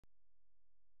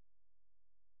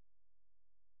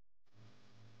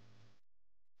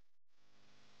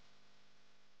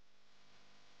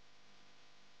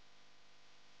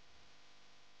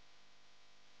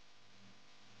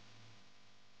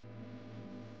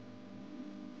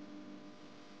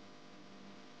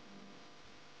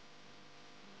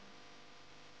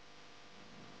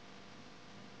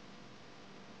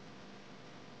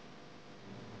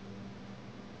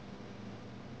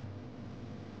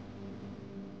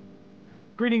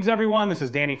Greetings everyone, this is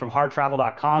Danny from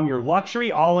harrtravel.com, your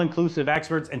luxury all-inclusive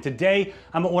experts, and today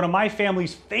I'm at one of my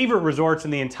family's favorite resorts in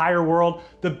the entire world,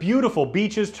 the beautiful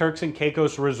Beaches Turks and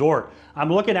Caicos Resort.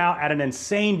 I'm looking out at an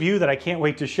insane view that I can't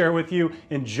wait to share with you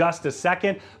in just a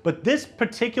second, but this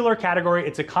particular category,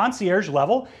 it's a concierge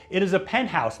level. It is a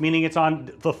penthouse, meaning it's on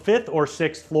the 5th or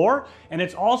 6th floor, and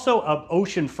it's also an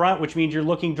ocean front, which means you're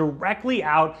looking directly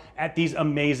out at these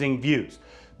amazing views.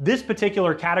 This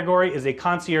particular category is a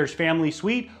concierge family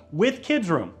suite with kids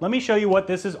room. Let me show you what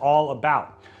this is all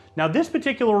about. Now this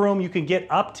particular room, you can get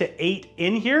up to 8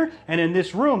 in here, and in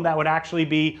this room that would actually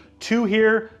be 2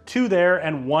 here, 2 there,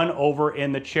 and 1 over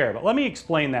in the chair. But let me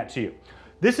explain that to you.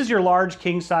 This is your large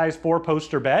king size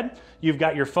 4-poster bed. You've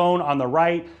got your phone on the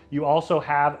right. You also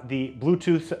have the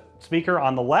Bluetooth speaker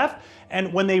on the left.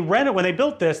 And when they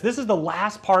built this is the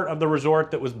last part of the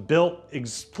resort that was built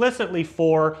explicitly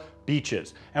for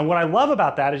beaches. And what I love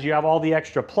about that is you have all the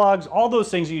extra plugs, all those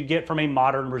things you'd get from a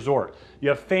modern resort. You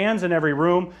have fans in every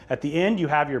room. At the end, you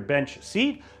have your bench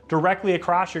seat. Directly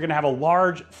across, you're gonna have a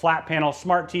large flat panel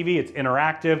smart TV. It's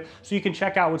interactive, so you can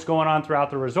check out what's going on throughout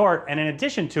the resort. And in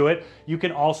addition to it, you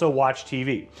can also watch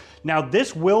TV. Now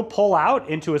this will pull out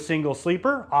into a single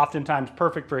sleeper, oftentimes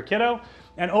perfect for a kiddo.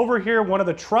 And over here, one of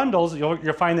the trundles,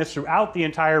 you'll find this throughout the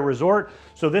entire resort.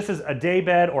 So this is a day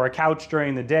bed or a couch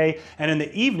during the day. And in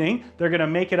the evening, they're gonna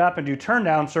make it up and do turn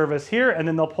down service here, and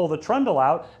then they'll pull the trundle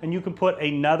out and you can put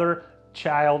another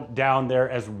child down there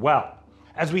as well.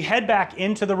 As we head back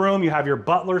into the room, you have your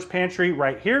butler's pantry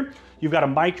right here. You've got a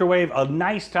microwave, a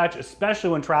nice touch, especially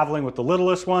when traveling with the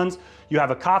littlest ones. You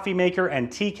have a coffee maker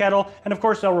and tea kettle, and of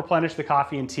course they'll replenish the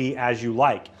coffee and tea as you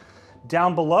like.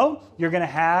 Down below, you're gonna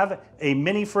have a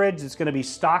mini fridge that's gonna be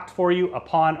stocked for you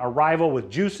upon arrival with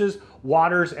juices,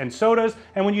 waters, and sodas.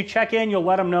 And when you check in, you'll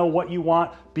let them know what you want,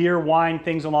 beer, wine,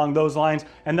 things along those lines,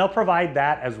 and they'll provide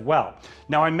that as well.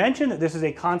 Now, I mentioned that this is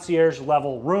a concierge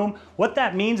level room. What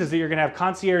that means is that you're gonna have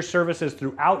concierge services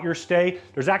throughout your stay.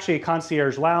 There's actually a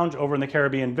concierge lounge over in the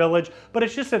Caribbean Village, but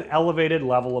it's just an elevated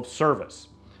level of service.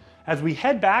 As we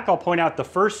head back, I'll point out the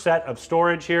first set of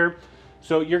storage here.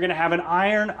 So you're gonna have an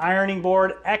ironing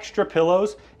board, extra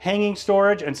pillows, hanging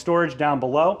storage, and storage down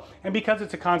below. And because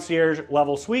it's a concierge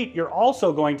level suite, you're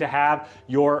also going to have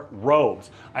your robes.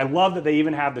 I love that they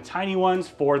even have the tiny ones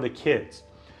for the kids.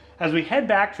 As we head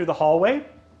back through the hallway,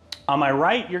 on my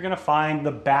right, you're gonna find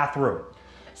the bathroom.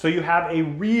 So you have a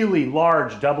really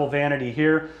large double vanity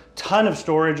here, ton of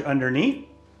storage underneath,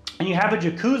 and you have a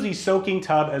jacuzzi soaking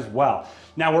tub as well.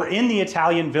 Now we're in the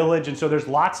Italian village, and so there's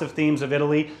lots of themes of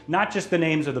Italy, not just the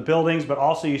names of the buildings, but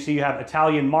also you see you have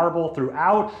Italian marble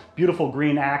throughout, beautiful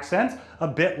green accents, a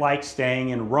bit like staying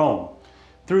in Rome.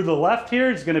 Through the left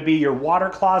here is gonna be your water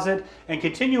closet, and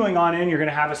continuing on in, you're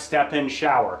gonna have a step-in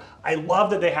shower. I love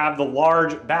that they have the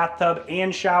large bathtub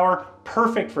and shower,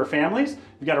 perfect for families.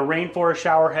 You've got a rainforest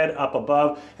shower head up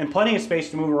above, and plenty of space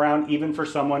to move around, even for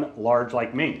someone large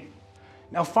like me.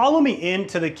 Now follow me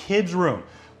into the kids' room.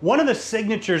 One of the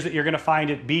signatures that you're gonna find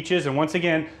at Beaches, and once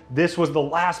again, this was the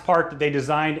last part that they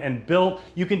designed and built,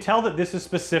 you can tell that this is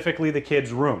specifically the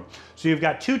kids' room. So you've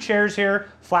got 2 chairs here,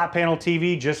 flat panel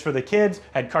TV just for the kids,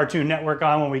 had Cartoon Network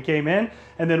on when we came in,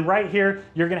 and then right here,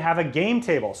 you're gonna have a game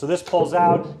table. So this pulls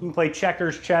out, you can play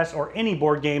checkers, chess, or any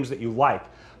board games that you like.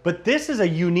 But this is a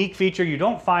unique feature you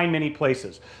don't find many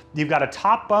places. You've got a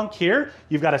top bunk here,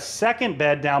 you've got a second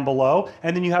bed down below,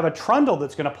 and then you have a trundle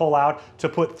that's gonna pull out to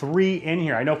put 3 in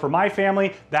here. I know for my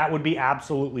family, that would be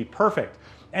absolutely perfect.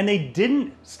 And they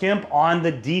didn't skimp on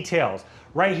the details.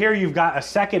 Right here, you've got a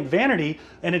second vanity,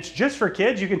 and it's just for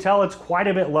kids. You can tell it's quite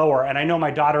a bit lower, and I know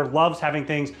my daughter loves having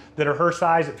things that are her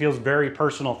size. It feels very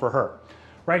personal for her.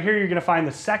 Right here, you're gonna find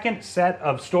the second set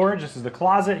of storage. This is the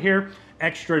closet here.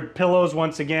 Extra pillows,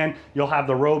 once again, you'll have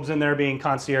the robes in there being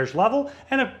concierge level,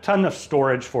 and a ton of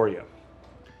storage for you.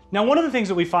 Now, one of the things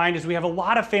that we find is we have a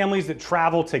lot of families that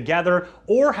travel together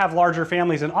or have larger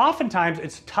families, and oftentimes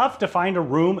it's tough to find a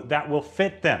room that will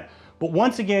fit them. But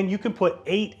once again, you can put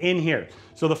 8 in here.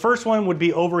 So the first one would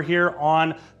be over here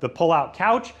on the pull-out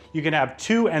couch. You can have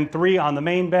 2 and 3 on the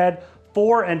main bed,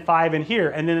 4 and 5 in here.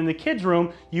 And then in the kids'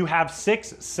 room, you have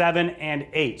 6, 7, and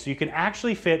 8. So you can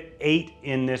actually fit 8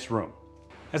 in this room.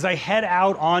 As I head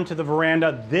out onto the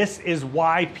veranda, this is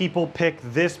why people pick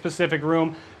this specific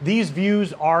room. These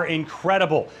views are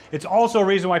incredible. It's also a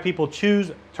reason why people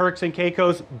choose Turks and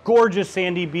Caicos. Gorgeous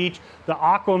sandy beach, the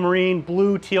aquamarine,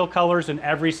 blue, teal colors in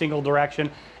every single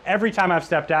direction. Every time I've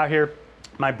stepped out here,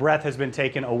 my breath has been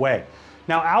taken away.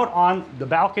 Now out on the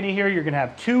balcony here, you're gonna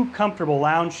have 2 comfortable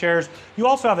lounge chairs. You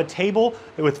also have a table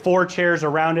with 4 chairs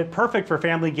around it, perfect for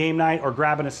family game night or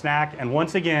grabbing a snack. And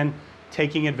once again,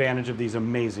 taking advantage of these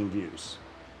amazing views.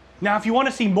 Now, if you want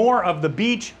to see more of the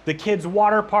beach, the kids'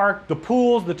 water park, the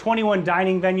pools, the 21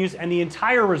 dining venues, and the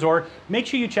entire resort, make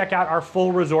sure you check out our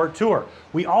full resort tour.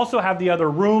 We also have the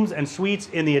other rooms and suites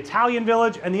in the Italian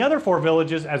village and the other 4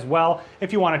 villages as well,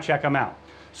 if you want to check them out.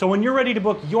 So when you're ready to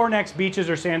book your next beaches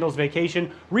or sandals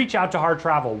vacation, reach out to Harr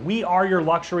Travel. We are your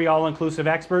luxury all-inclusive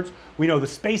experts. We know the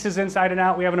spaces inside and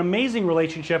out. We have an amazing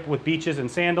relationship with Beaches and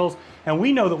Sandals, and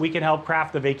we know that we can help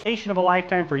craft the vacation of a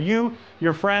lifetime for you,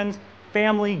 your friends,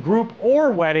 family, group,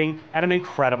 or wedding at an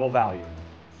incredible value.